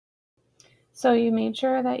So you made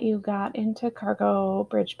sure that you got into Cargo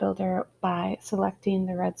Bridge Builder by selecting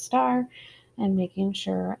the red star and making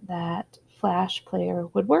sure that Flash Player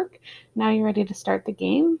would work. Now you're ready to start the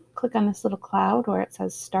game. Click on this little cloud where it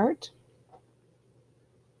says Start.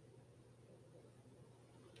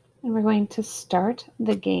 And we're going to start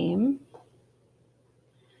the game.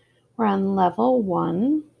 We're on level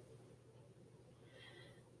 1.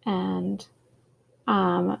 And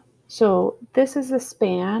so this is the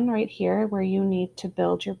span right here where you need to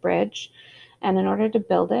build your bridge. And in order to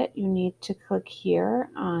build it, you need to click here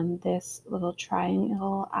on this little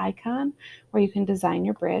triangle icon where you can design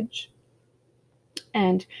your bridge.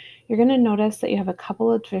 And you're going to notice that you have a couple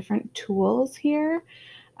of different tools here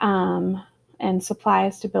and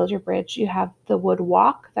supplies to build your bridge. You have the wood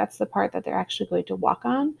walk, that's the part that they're actually going to walk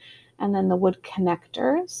on, and then the wood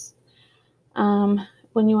connectors.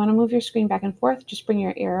 When you want to move your screen back and forth, just bring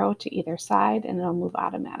your arrow to either side and it'll move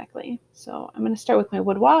automatically. So I'm going to start with my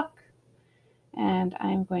wood walk and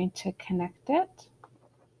I'm going to connect it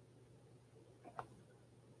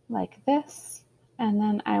like this. And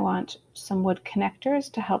then I want some wood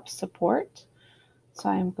connectors to help support. So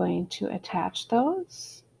I'm going to attach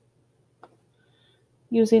those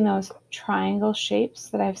using those triangle shapes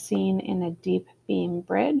that I've seen in a deep beam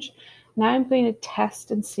bridge. Now I'm going to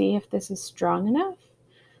test and see if this is strong enough.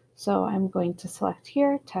 So I'm going to select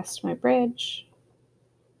here, test my bridge.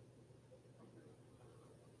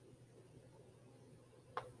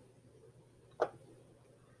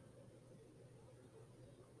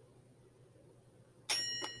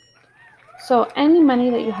 So any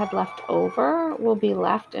money that you had left over will be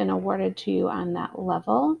left and awarded to you on that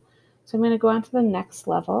level. So I'm going to go on to the next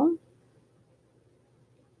level.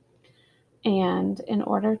 And in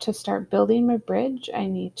order to start building my bridge, I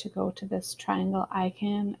need to go to this triangle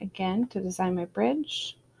icon again to design my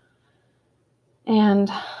bridge.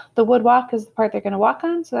 And the wood walk is the part they're going to walk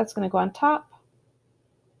on, so that's going to go on top.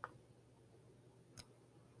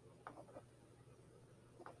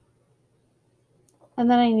 And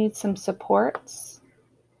then I need some supports.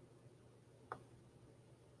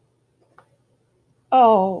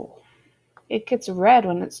 Oh, it gets red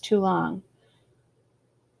when it's too long.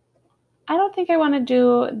 I don't think I want to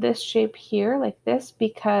do this shape here like this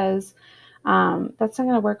because that's not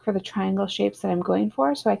going to work for the triangle shapes that I'm going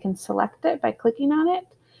for. So I can select it by clicking on it.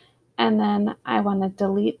 And then I want to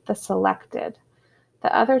delete the selected.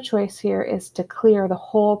 The other choice here is to clear the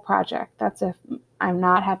whole project. That's if I'm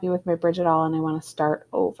not happy with my bridge at all and I want to start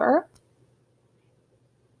over.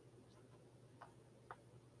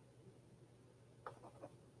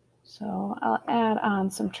 So I'll add on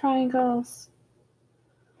some triangles.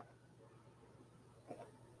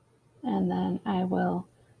 And then I will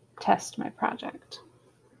test my project.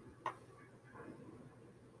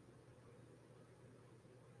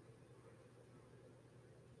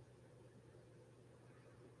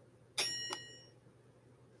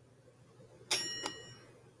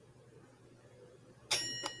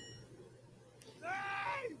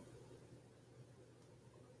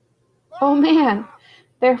 Oh man,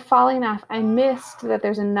 they're falling off. I missed that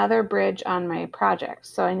there's another bridge on my project.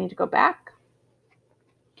 So I need to go back.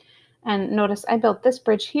 And notice I built this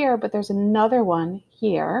bridge here, but there's another one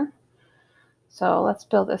here. So let's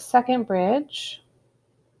build a second bridge.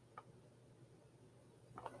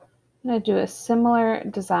 I'm going to do a similar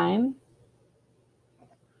design.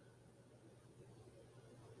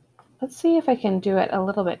 Let's see if I can do it a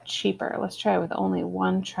little bit cheaper. Let's try with only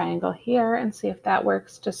one triangle here and see if that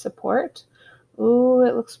works to support. Ooh,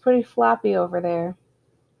 it looks pretty floppy over there.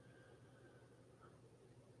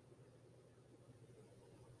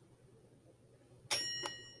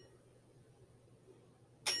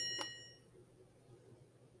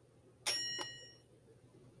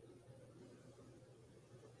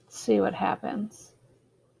 Let's see what happens.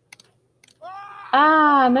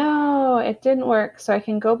 Ah, no, it didn't work. So I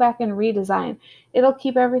can go back and redesign. It'll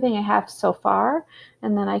keep everything I have so far,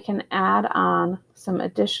 and then I can add on some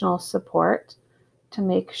additional support to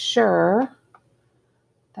make sure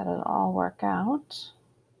that it'll all work out.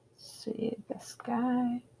 Let's see this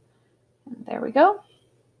guy. And there we go.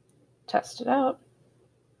 Test it out.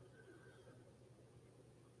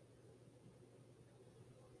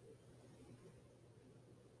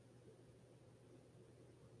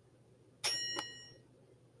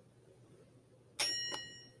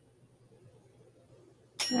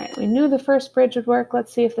 All right, we knew the first bridge would work.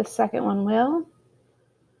 Let's see if the second one will.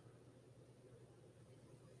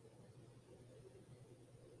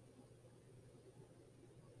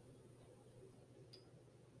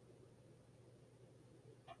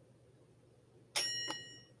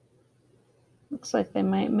 Looks like they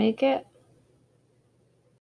might make it.